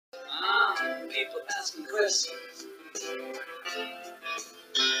People asking questions,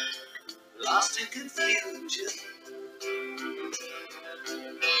 lost in confusion.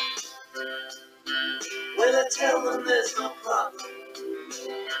 When I tell them there's no problem,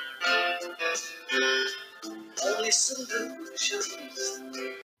 only solutions.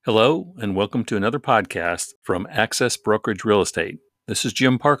 Hello, and welcome to another podcast from Access Brokerage Real Estate. This is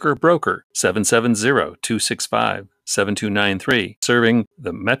Jim Parker, broker, 770-265-7293, serving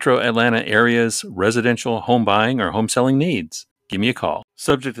the Metro Atlanta area's residential home buying or home selling needs. Give me a call.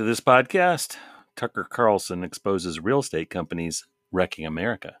 Subject to this podcast, Tucker Carlson exposes real estate companies wrecking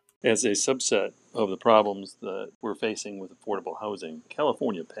America. As a subset of the problems that we're facing with affordable housing,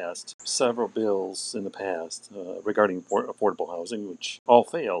 California passed several bills in the past regarding affordable housing, which all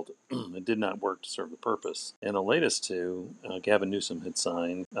failed and did not work to serve the purpose. And the latest two, Gavin Newsom had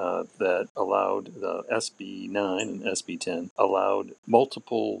signed that allowed the SB 9 and SB 10, allowed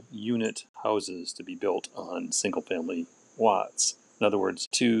multiple unit houses to be built on single-family lots. In other words,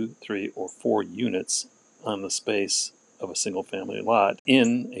 2, 3, or 4 units on the space of a single-family lot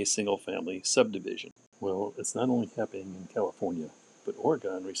in a single-family subdivision. Well, it's not only happening in California, but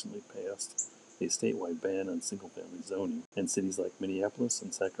Oregon recently passed a statewide ban on single-family zoning, and cities like Minneapolis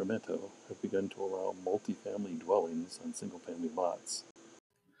and Sacramento have begun to allow multifamily dwellings on single-family lots.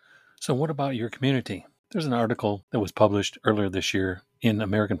 So what about your community? There's an article that was published earlier this year in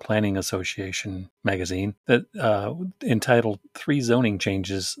American Planning Association magazine that entitled 3 Zoning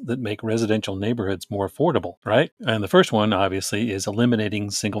Changes That Make Residential Neighborhoods More Affordable, right? And the first one, obviously, is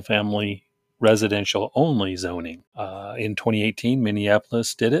eliminating single-family residential only zoning. In 2018,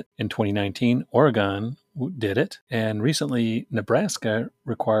 Minneapolis did it. In 2019, Oregon did it. And recently, Nebraska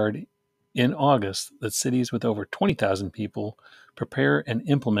required in August that cities with over 20,000 people prepare and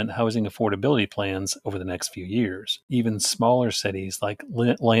implement housing affordability plans over the next few years. Even smaller cities like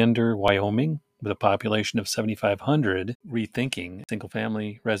Lander, Wyoming, with a population of 7,500, rethinking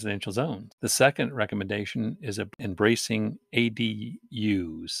single-family residential zones. The second recommendation is embracing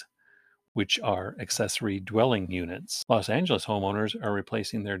ADUs, which are accessory dwelling units. Los Angeles homeowners are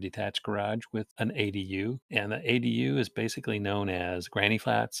replacing their detached garage with an ADU, and the ADU is basically known as granny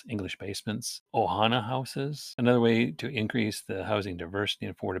flats, English basements, Ohana houses. Another way to increase the housing diversity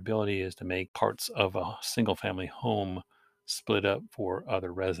and affordability is to make parts of a single-family home split up for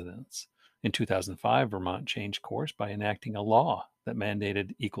other residents. In 2005, Vermont changed course by enacting a law that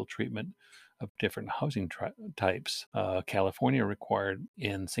mandated equal treatment of different housing types. California required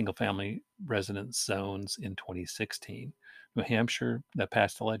in single-family residence zones in 2016. New Hampshire, that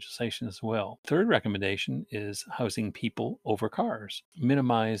passed the legislation as well. Third recommendation is housing people over cars.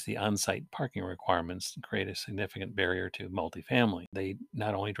 Minimize the on-site parking requirements to create a significant barrier to multifamily. They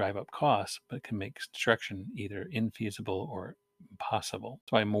not only drive up costs, but can make construction either infeasible or impossible.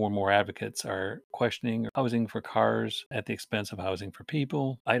 That's why more and more advocates are questioning housing for cars at the expense of housing for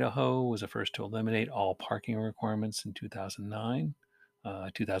people. Idaho was the first to eliminate all parking requirements in 2009.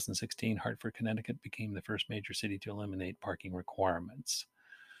 2016, Hartford, Connecticut became the first major city to eliminate parking requirements.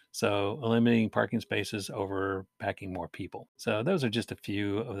 So eliminating parking spaces over packing more people. So those are just a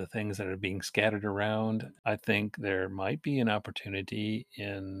few of the things that are being scattered around. I think there might be an opportunity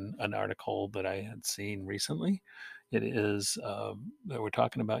in an article that I had seen recently. It is that we're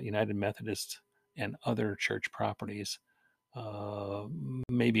talking about United Methodist and other church properties.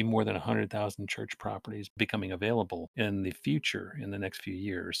 Maybe more than 100,000 church properties becoming available in the future in the next few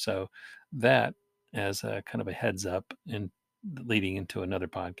years. So that as a kind of a heads up and leading into another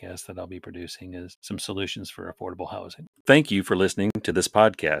podcast that I'll be producing is some solutions for affordable housing. Thank you for listening to this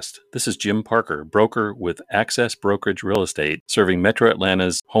podcast. This is Jim Parker, broker with Access Brokerage Real Estate, serving Metro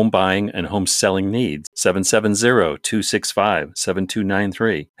Atlanta's home buying and home selling needs.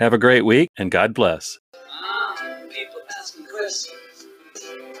 770-265-7293. Have a great week and God bless. People asking questions,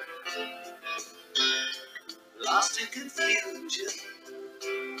 lost in confusion.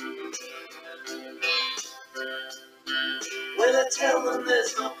 When I tell them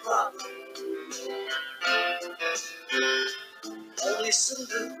there's no problem, only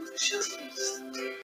solutions.